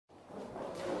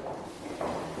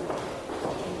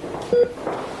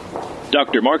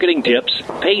Dr. Marketing Tips,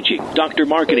 paging Dr.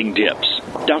 Marketing Tips.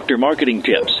 Dr. Marketing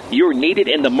Tips, you're needed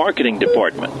in the marketing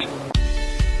department.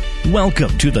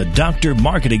 Welcome to the Dr.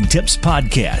 Marketing Tips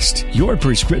Podcast, your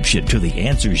prescription to the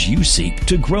answers you seek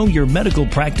to grow your medical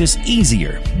practice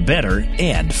easier, better,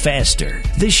 and faster.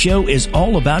 This show is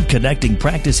all about connecting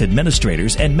practice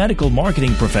administrators and medical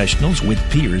marketing professionals with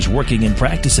peers working in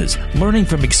practices, learning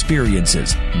from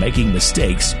experiences, making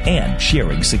mistakes, and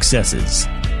sharing successes.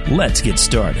 Let's get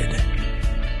started.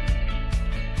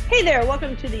 Hey there,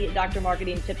 welcome to the Dr.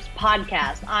 Marketing Tips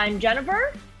Podcast. I'm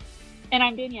Jennifer. And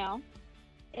I'm Danielle.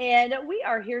 And we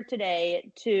are here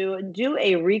today to do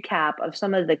a recap of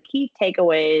some of the key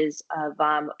takeaways of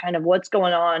kind of what's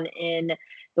going on in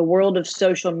the world of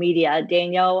social media.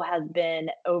 Danielle has been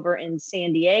over in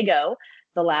San Diego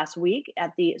the last week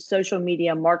at the Social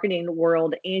Media Marketing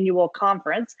World Annual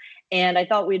Conference. And I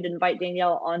thought we'd invite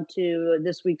Danielle onto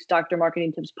this week's Dr.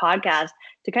 Marketing Tips podcast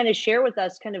to kind of share with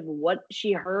us kind of what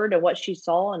she heard and what she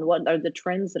saw and what are the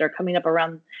trends that are coming up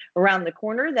around the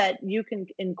corner that you can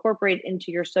incorporate into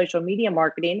your social media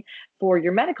marketing for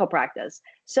your medical practice.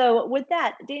 So with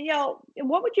that, Danielle,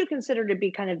 what would you consider to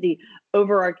be kind of the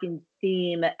overarching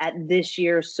theme at this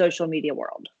year's Social Media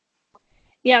World?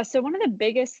 Yeah, so one of the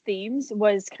biggest themes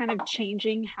was kind of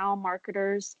changing how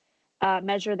marketers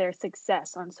measure their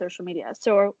success on social media.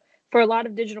 So for a lot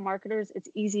of digital marketers, it's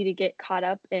easy to get caught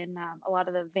up in a lot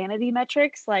of the vanity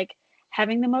metrics, like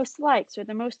having the most likes or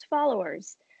the most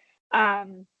followers.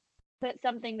 But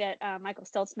something that Michael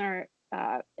Stelzner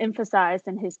emphasized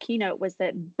in his keynote was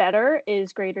that better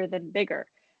is greater than bigger.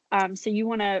 So you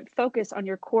want to focus on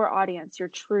your core audience, your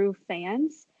true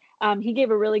fans. He gave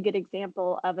a really good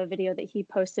example of a video that he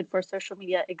posted for Social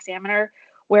Media Examiner,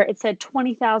 where it said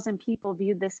 20,000 people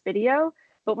viewed this video,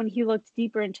 but when he looked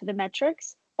deeper into the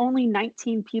metrics, only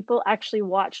 19 people actually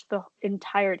watched the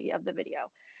entirety of the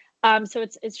video. So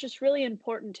it's just really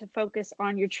important to focus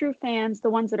on your true fans,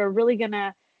 the ones that are really going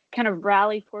to kind of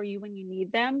rally for you when you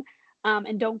need them,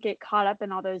 and don't get caught up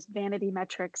in all those vanity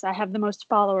metrics. I have the most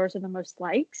followers or the most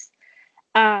likes.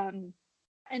 And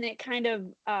it kind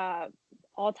of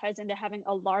all ties into having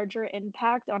a larger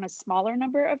impact on a smaller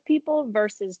number of people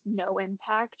versus no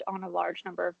impact on a large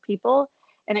number of people.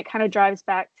 And it kind of drives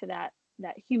back to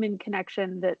that human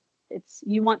connection that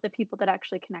you want the people that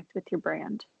actually connect with your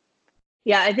brand.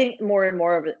 Yeah, I think more and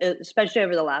more of it, especially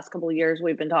over the last couple of years,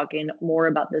 we've been talking more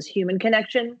about this human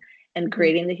connection and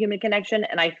creating the human connection.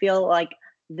 And I feel like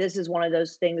this is one of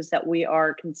those things that we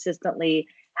are consistently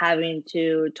having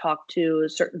to talk to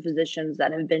certain physicians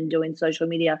that have been doing social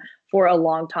media for a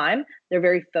long time. They're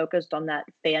very focused on that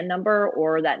fan number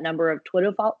or that number of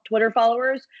Twitter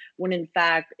followers, when in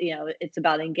fact, it's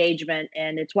about engagement.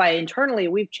 And it's why internally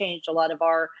we've changed a lot of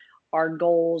our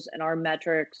goals and our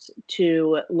metrics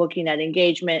to looking at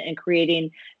engagement and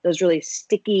creating those really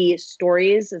sticky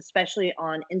stories, especially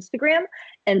on Instagram.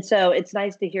 And so it's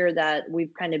nice to hear that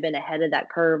we've kind of been ahead of that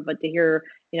curve, but to hear,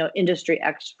 industry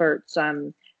experts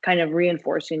kind of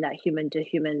reinforcing that human to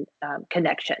human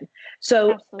connection.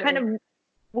 So Absolutely. Kind of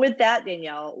with that,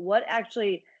 Danielle, what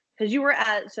actually, because you were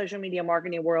at Social Media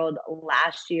Marketing World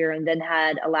last year and then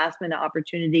had a last minute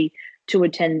opportunity to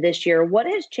attend this year, what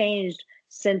has changed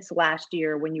since last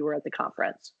year when you were at the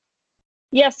conference?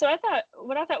 Yeah, so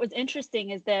what I thought was interesting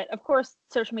is that, of course,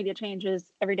 social media changes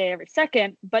every day, every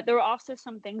second, but there were also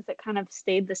some things that kind of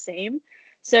stayed the same.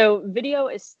 So video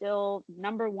is still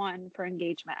number one for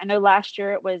engagement. I know last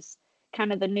year it was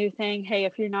kind of the new thing. Hey,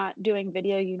 if you're not doing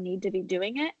video, you need to be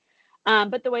doing it.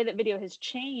 But the way that video has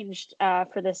changed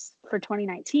for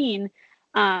 2019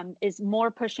 is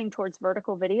more pushing towards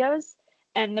vertical videos.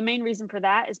 And the main reason for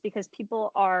that is because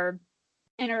people are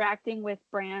interacting with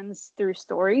brands through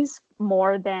stories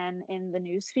more than in the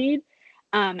newsfeed.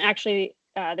 Actually,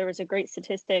 there was a great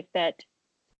statistic that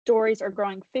stories are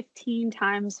growing 15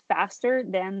 times faster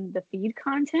than the feed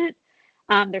content.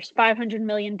 There's 500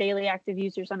 million daily active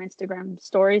users on Instagram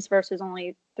stories versus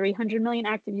only 300 million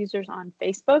active users on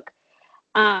Facebook.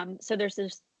 So there's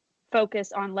this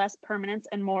focus on less permanence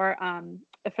and more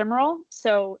ephemeral.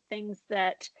 So things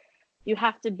that you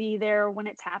have to be there when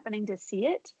it's happening to see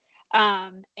it.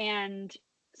 And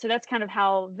so that's kind of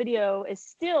how video is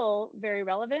still very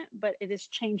relevant, but it is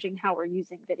changing how we're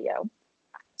using video.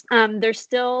 There's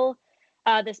still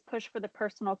this push for the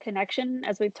personal connection,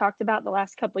 as we've talked about the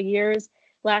last couple of years.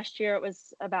 Last year, it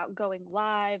was about going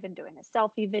live and doing a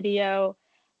selfie video.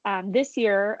 This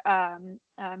year,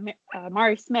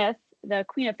 Mari Smith, the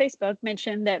queen of Facebook,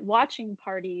 mentioned that watching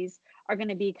parties are going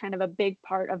to be kind of a big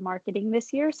part of marketing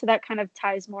this year. So that kind of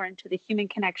ties more into the human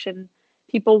connection,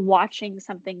 people watching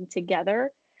something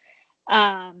together.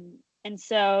 And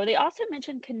so they also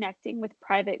mentioned connecting with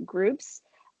private groups.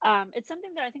 It's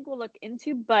something that I think we'll look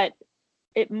into, but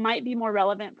it might be more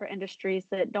relevant for industries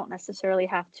that don't necessarily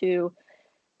have to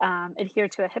adhere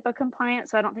to a HIPAA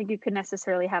compliance. So I don't think you could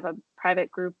necessarily have a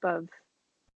private group of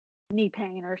knee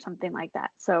pain or something like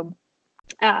that. So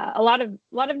a lot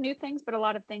of new things, but a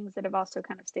lot of things that have also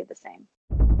kind of stayed the same.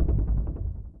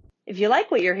 If you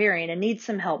like what you're hearing and need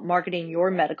some help marketing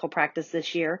your medical practice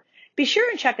this year, be sure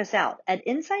and check us out at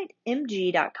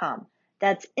insightmg.com.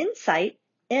 That's Insight,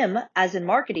 M as in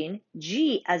marketing,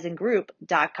 G as in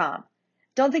group.com.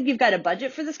 Don't think you've got a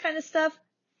budget for this kind of stuff?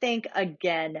 Think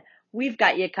again. We've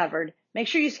got you covered. Make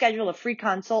sure you schedule a free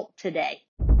consult today.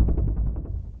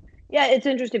 Yeah, it's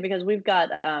interesting because we've got,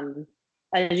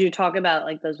 as you talk about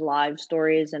like those live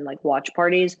stories and like watch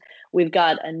parties, we've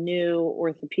got a new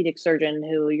orthopedic surgeon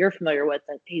who you're familiar with.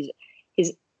 That he's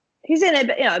in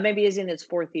it, maybe he's in his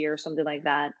fourth year or something like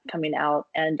that coming out,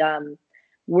 and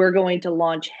we're going to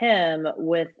launch him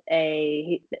with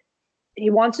he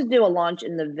wants to do a launch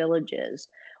in the Villages,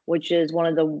 which is one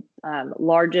of the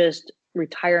largest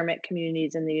retirement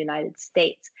communities in the United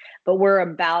States. But we're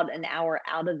about an hour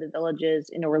out of the Villages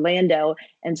in Orlando.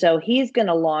 And so he's going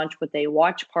to launch with a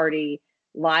watch party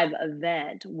live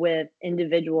event with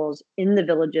individuals in the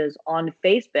Villages on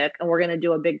Facebook. And we're going to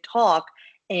do a big talk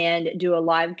and do a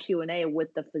live Q&A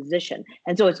with the physician.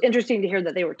 And so it's interesting to hear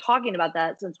that they were talking about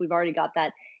that, since we've already got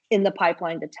that in the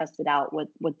pipeline to test it out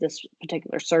with this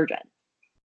particular surgeon.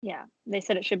 Yeah, they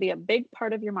said it should be a big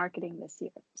part of your marketing this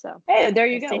year. So hey, there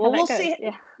you go. Well, we'll see.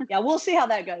 Yeah, we'll see how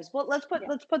that goes. Well, let's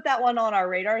put that one on our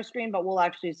radar screen, but we'll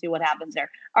actually see what happens there.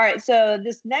 All right. So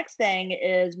this next thing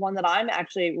is one that I'm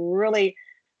actually really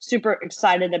super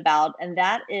excited about, and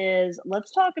that is,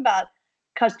 let's talk about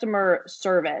customer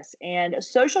service. And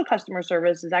social customer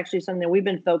service is actually something that we've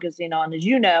been focusing on, as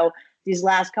you know, these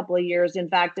last couple of years. In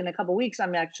fact, in a couple of weeks,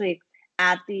 I'm actually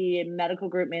at the Medical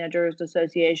Group Managers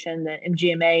Association, the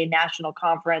MGMA National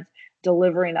Conference,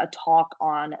 delivering a talk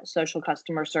on social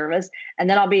customer service. And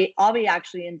then I'll be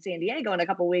actually in San Diego in a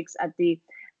couple of weeks at the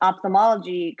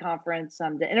ophthalmology conference,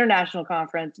 the international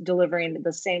conference, delivering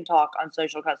the same talk on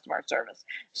social customer service.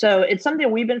 So it's something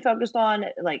we've been focused on,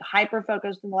 like hyper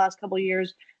focused in the last couple of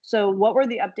years. So what were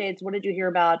the updates? What did you hear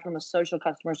about from a social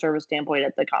customer service standpoint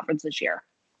at the conference this year?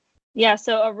 Yeah,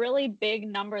 so a really big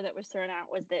number that was thrown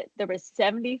out was that there was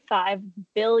 75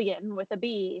 billion with a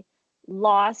B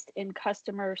lost in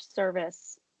customer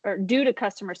service, or due to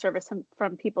customer service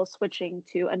from people switching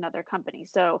to another company.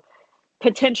 So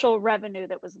potential revenue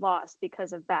that was lost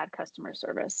because of bad customer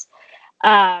service.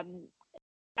 I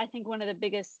think one of the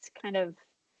biggest kind of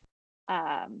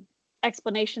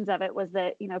explanations of it was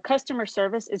that, customer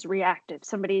service is reactive.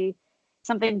 Something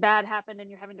bad happened and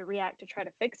you're having to react to try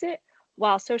to fix it,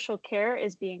 while social care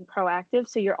is being proactive.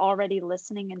 So you're already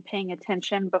listening and paying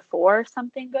attention before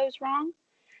something goes wrong.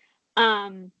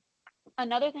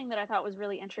 Another thing that I thought was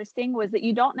really interesting was that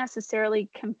you don't necessarily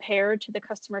compare to the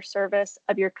customer service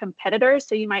of your competitors.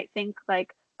 So you might think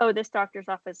like, oh, this doctor's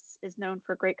office is known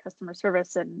for great customer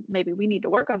service and maybe we need to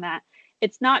work on that.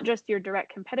 It's not just your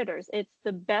direct competitors. It's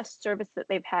the best service that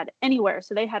they've had anywhere.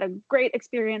 So they had a great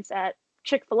experience at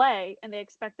Chick-fil-A and they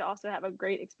expect to also have a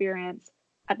great experience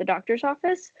at the doctor's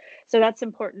office. So that's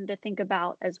important to think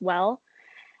about as well.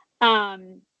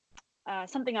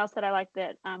 Something else that I like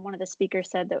that one of the speakers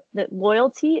said that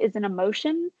loyalty is an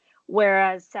emotion,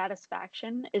 whereas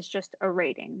satisfaction is just a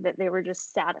rating, that they were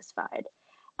just satisfied.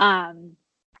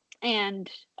 And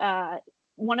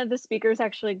one of the speakers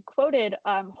actually quoted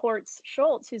Horst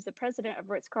Schulze, who's the president of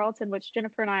Ritz-Carlton, which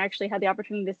Jennifer and I actually had the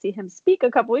opportunity to see him speak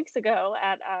a couple weeks ago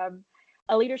at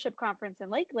a leadership conference in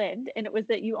Lakeland. And it was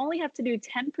that you only have to do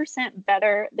 10%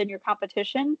 better than your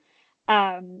competition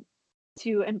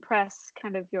to impress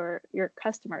kind of your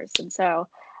customers. And so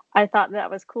I thought that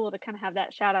was cool to kind of have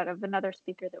that shout out of another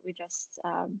speaker that we just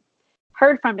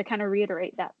heard from to kind of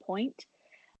reiterate that point.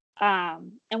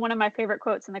 And one of my favorite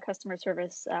quotes in the customer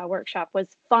service workshop was,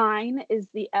 "Fine is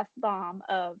the F-bomb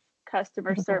of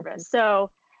customer service."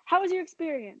 So how was your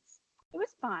experience? It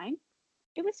was fine.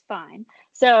 It was fine.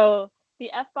 So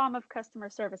the F-bomb of customer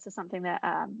service is something that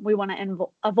we want to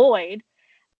avoid.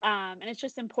 And it's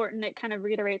just important. It kind of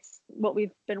reiterates what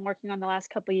we've been working on the last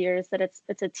couple of years, that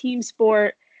it's a team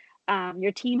sport.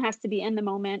 Your team has to be in the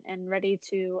moment and ready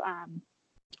to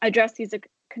address these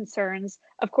concerns.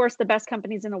 Of course, the best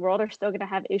companies in the world are still going to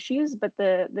have issues, but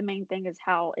the main thing is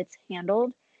how it's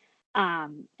handled.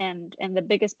 And the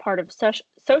biggest part of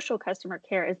social customer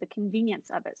care is the convenience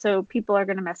of it. So people are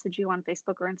going to message you on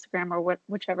Facebook or Instagram or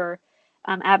whichever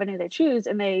avenue they choose,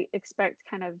 and they expect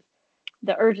kind of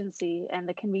the urgency and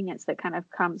the convenience that kind of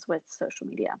comes with social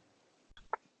media.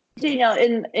 So,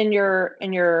 in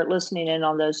your listening in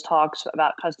on those talks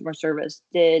about customer service,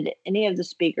 did any of the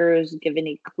speakers give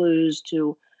any clues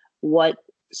to what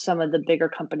some of the bigger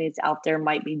companies out there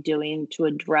might be doing to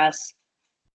address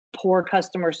poor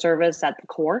customer service at the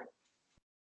core?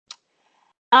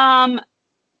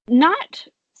 Not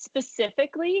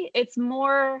specifically. It's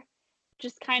more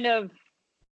just kind of,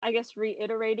 I guess,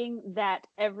 reiterating that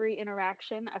every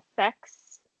interaction affects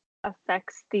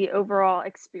the overall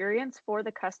experience for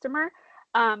the customer,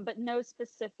 but no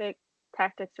specific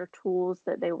tactics or tools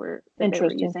that they were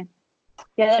using.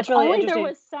 Yeah, that's really only interesting.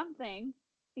 There was something.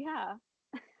 Yeah.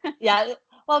 Yeah.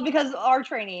 Well, because our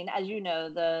training, as you know,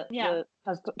 the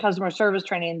customer service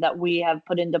training that we have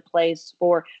put into place,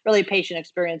 for really patient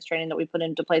experience training that we put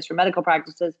into place for medical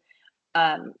practices,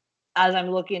 as I'm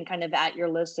looking kind of at your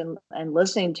list and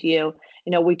listening to you,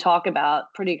 we talk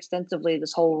about pretty extensively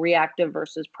this whole reactive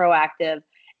versus proactive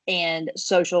and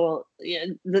social,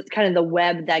 the kind of the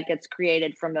web that gets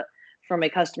created from a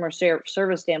customer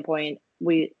service standpoint.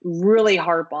 We really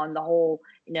harp on the whole,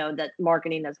 that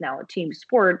marketing is now a team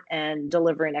sport, and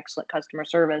delivering excellent customer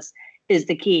service is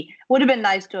the key. Would have been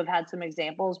nice to have had some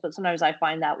examples, but sometimes I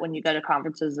find that when you go to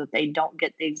conferences that they don't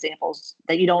get the examples,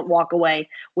 that you don't walk away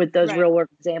with those real world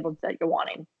examples that you're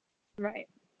wanting. Right.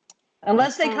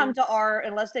 Unless they come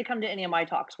to any of my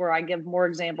talks, where I give more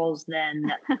examples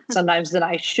than sometimes than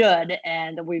I should,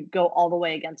 and we go all the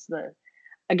way against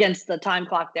the time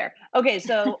clock there. Okay,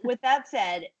 so with that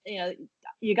said,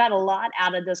 you got a lot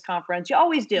out of this conference. You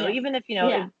always do, even if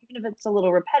even if it's a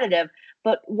little repetitive.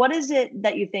 But what is it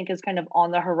that you think is kind of on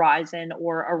the horizon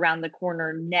or around the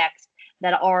corner next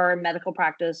that our medical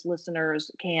practice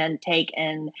listeners can take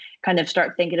and kind of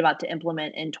start thinking about to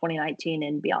implement in 2019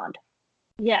 and beyond?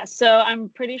 Yeah, so I'm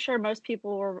pretty sure most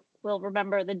people will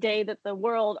remember the day that the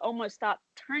world almost stopped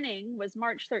turning was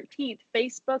March 13th.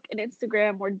 Facebook and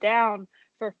Instagram were down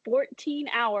for 14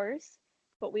 hours,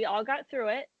 but we all got through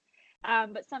it.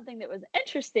 But something that was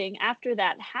interesting after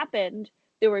that happened,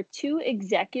 there were 2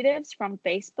 executives from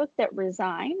Facebook that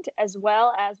resigned, as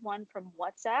well as one from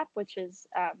WhatsApp, which is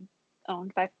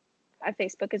owned by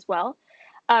Facebook as well.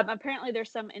 Apparently,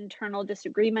 there's some internal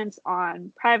disagreements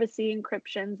on privacy,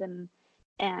 encryptions,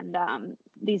 and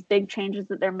these big changes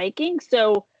that they're making.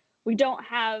 So we don't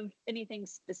have anything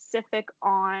specific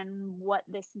on what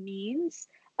this means,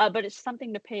 but it's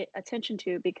something to pay attention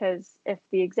to, because if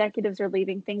the executives are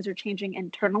leaving, things are changing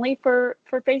internally for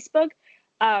Facebook.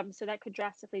 So that could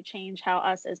drastically change how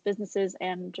us as businesses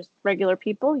and just regular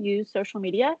people use social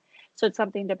media. So it's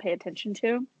something to pay attention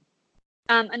to.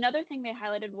 Another thing they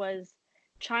highlighted was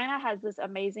China has this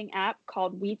amazing app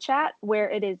called WeChat, where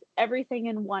it is everything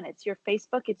in one. It's your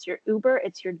Facebook, it's your Uber,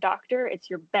 it's your doctor, it's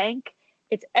your bank,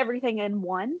 it's everything in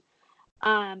one.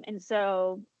 And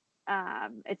so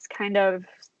it's kind of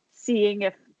seeing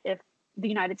if the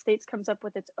United States comes up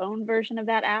with its own version of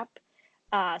that app.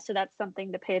 So that's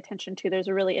something to pay attention to. There's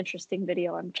a really interesting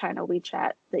video on China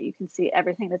WeChat that you can see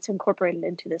everything that's incorporated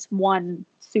into this one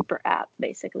super app,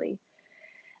 basically.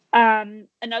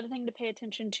 Another thing to pay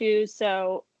attention to,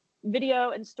 so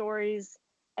video and stories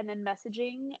and then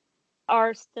messaging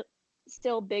are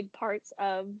still big parts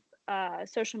of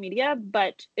social media,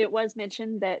 but it was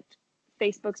mentioned that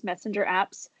Facebook's Messenger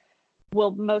apps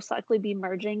will most likely be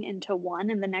merging into one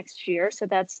in the next year. So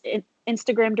that's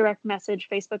Instagram Direct Message,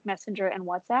 Facebook Messenger, and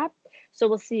WhatsApp. So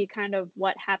we'll see kind of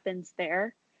what happens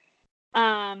there.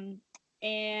 And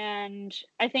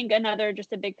I think another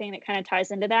just a big thing that kind of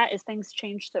ties into that is things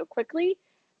change so quickly.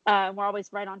 We're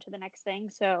always right on to the next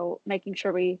thing. So making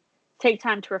sure we take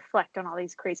time to reflect on all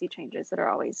these crazy changes that are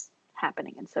always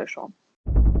happening in social.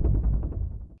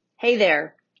 Hey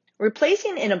there.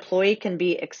 Replacing an employee can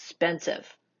be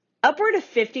expensive, upward of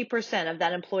 50% of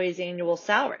that employee's annual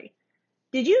salary.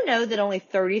 Did you know that only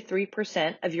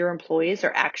 33% of your employees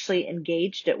are actually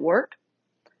engaged at work?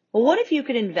 Well, what if you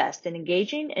could invest in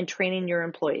engaging and training your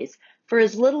employees for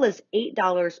as little as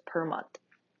 $8 per month,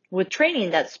 with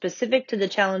training that's specific to the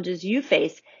challenges you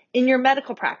face in your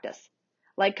medical practice,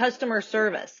 like customer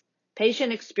service,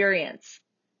 patient experience,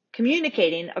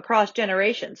 communicating across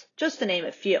generations, just to name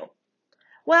a few?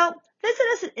 Well, visit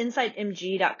us at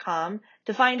insightmg.com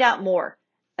to find out more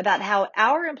about how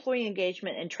our employee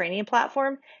engagement and training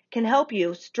platform can help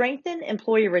you strengthen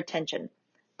employee retention,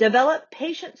 develop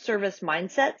patient service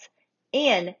mindsets,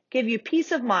 and give you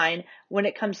peace of mind when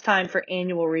it comes time for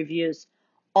annual reviews,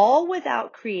 all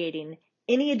without creating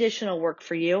any additional work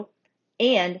for you.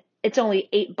 And it's only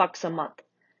 $8 a month.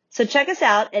 So check us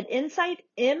out at Insight,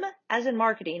 M as in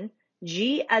marketing,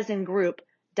 G as in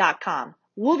group.com.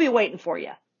 We'll be waiting for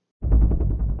you.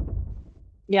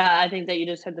 Yeah, I think that you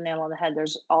just hit the nail on the head.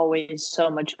 There's always so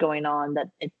much going on that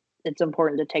it's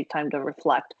important to take time to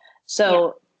reflect.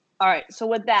 So, All right. So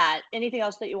with that, anything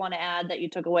else that you want to add that you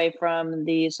took away from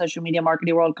the Social Media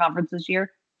Marketing World Conference this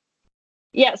year?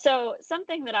 Yeah, so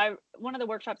something that one of the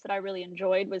workshops that I really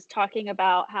enjoyed was talking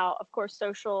about how, of course,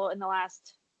 social in the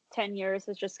last 10 years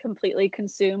has just completely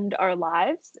consumed our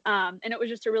lives. And it was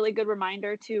just a really good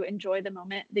reminder to enjoy the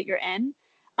moment that you're in.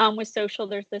 With social,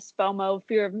 there's this FOMO,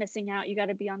 fear of missing out. You got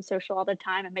to be on social all the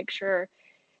time and make sure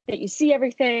that you see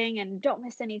everything and don't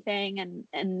miss anything.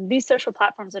 And these social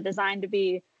platforms are designed to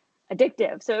be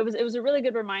addictive. So it was a really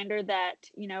good reminder that,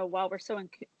 while we're so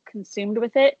consumed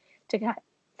with it, to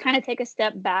kind of take a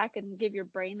step back and give your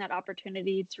brain that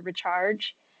opportunity to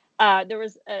recharge. There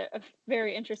was a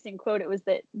very interesting quote. It was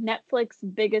that Netflix's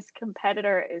biggest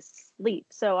competitor is sleep.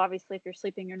 So obviously, if you're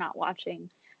sleeping, you're not watching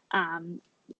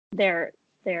their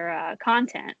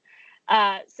content.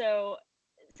 So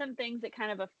some things that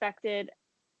kind of affected,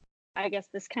 I guess,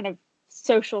 this kind of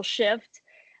social shift.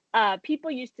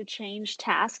 People used to change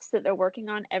tasks that they're working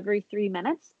on every 3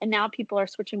 minutes, and now people are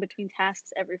switching between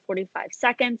tasks every 45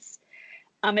 seconds.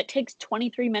 It takes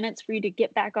 23 minutes for you to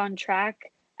get back on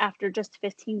track after just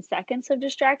 15 seconds of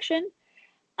distraction.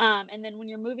 And then when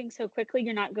you're moving so quickly,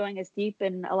 you're not going as deep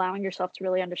and allowing yourself to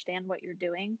really understand what you're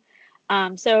doing.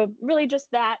 So really just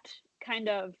that kind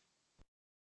of,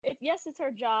 yes, it's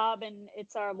our job and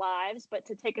it's our lives, but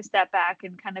to take a step back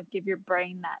and kind of give your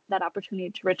brain that opportunity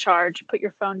to recharge, put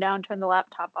your phone down, turn the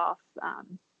laptop off.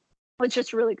 It's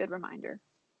just a really good reminder.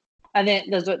 I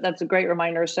think that's a great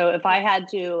reminder. So if I had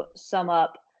to sum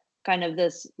up kind of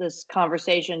this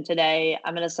conversation today,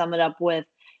 I'm going to sum it up with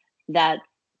that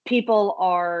people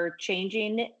are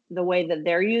changing the way that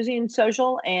they're using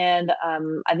social. And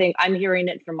I think I'm hearing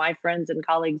it from my friends and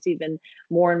colleagues even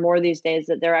more and more these days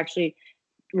that they're actually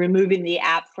removing the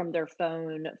app from their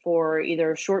phone for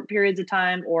either short periods of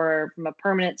time or from a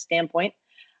permanent standpoint.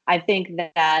 I think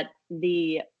that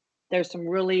there's some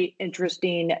really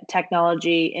interesting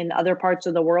technology in other parts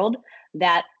of the world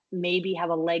that maybe have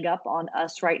a leg up on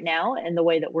us right now in the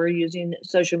way that we're using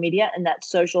social media, and that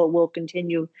social will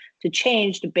continue to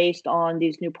change based on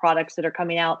these new products that are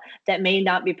coming out that may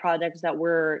not be products that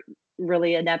we're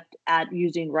really adept at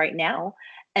using right now.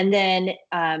 And then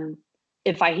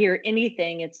if I hear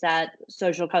anything, it's that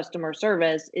social customer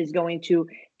service is going to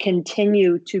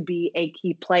continue to be a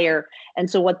key player. And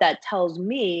so what that tells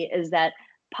me is that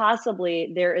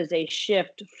possibly there is a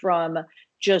shift from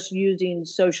just using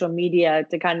social media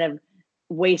to kind of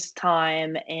waste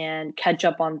time and catch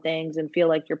up on things and feel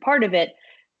like you're part of it,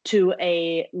 to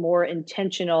a more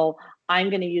intentional, I'm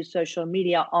going to use social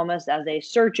media almost as a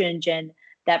search engine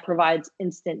that provides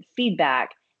instant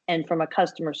feedback. And from a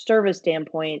customer service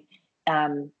standpoint,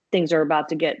 things are about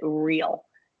to get real.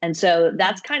 And so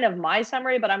that's kind of my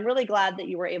summary, but I'm really glad that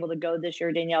you were able to go this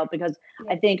year, Danielle, because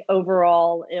I think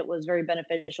overall it was very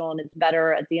beneficial, and it's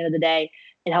better at the end of the day.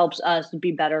 It helps us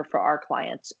be better for our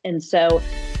clients. And so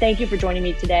thank you for joining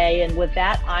me today. And with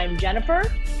that, I'm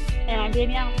Jennifer. And I'm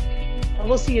Danielle. And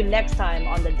we'll see you next time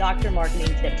on the Dr.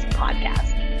 Marketing Tips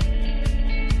podcast.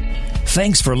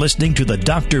 Thanks for listening to the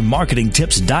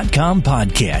drmarketingtips.com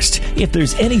podcast. If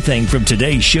there's anything from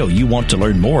today's show you want to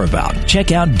learn more about,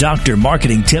 check out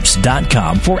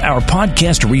drmarketingtips.com for our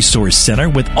podcast resource center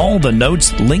with all the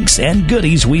notes, links, and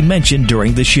goodies we mentioned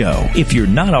during the show. If you're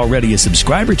not already a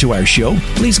subscriber to our show,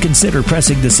 please consider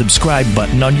pressing the subscribe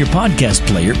button on your podcast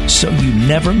player so you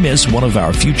never miss one of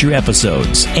our future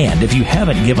episodes. And if you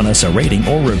haven't given us a rating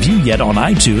or review yet on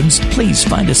iTunes, please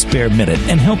find a spare minute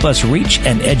and help us reach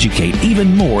and educate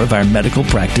even more of our medical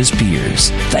practice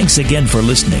peers. Thanks again for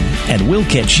listening, and we'll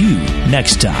catch you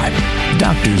next time.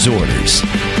 Doctor's orders.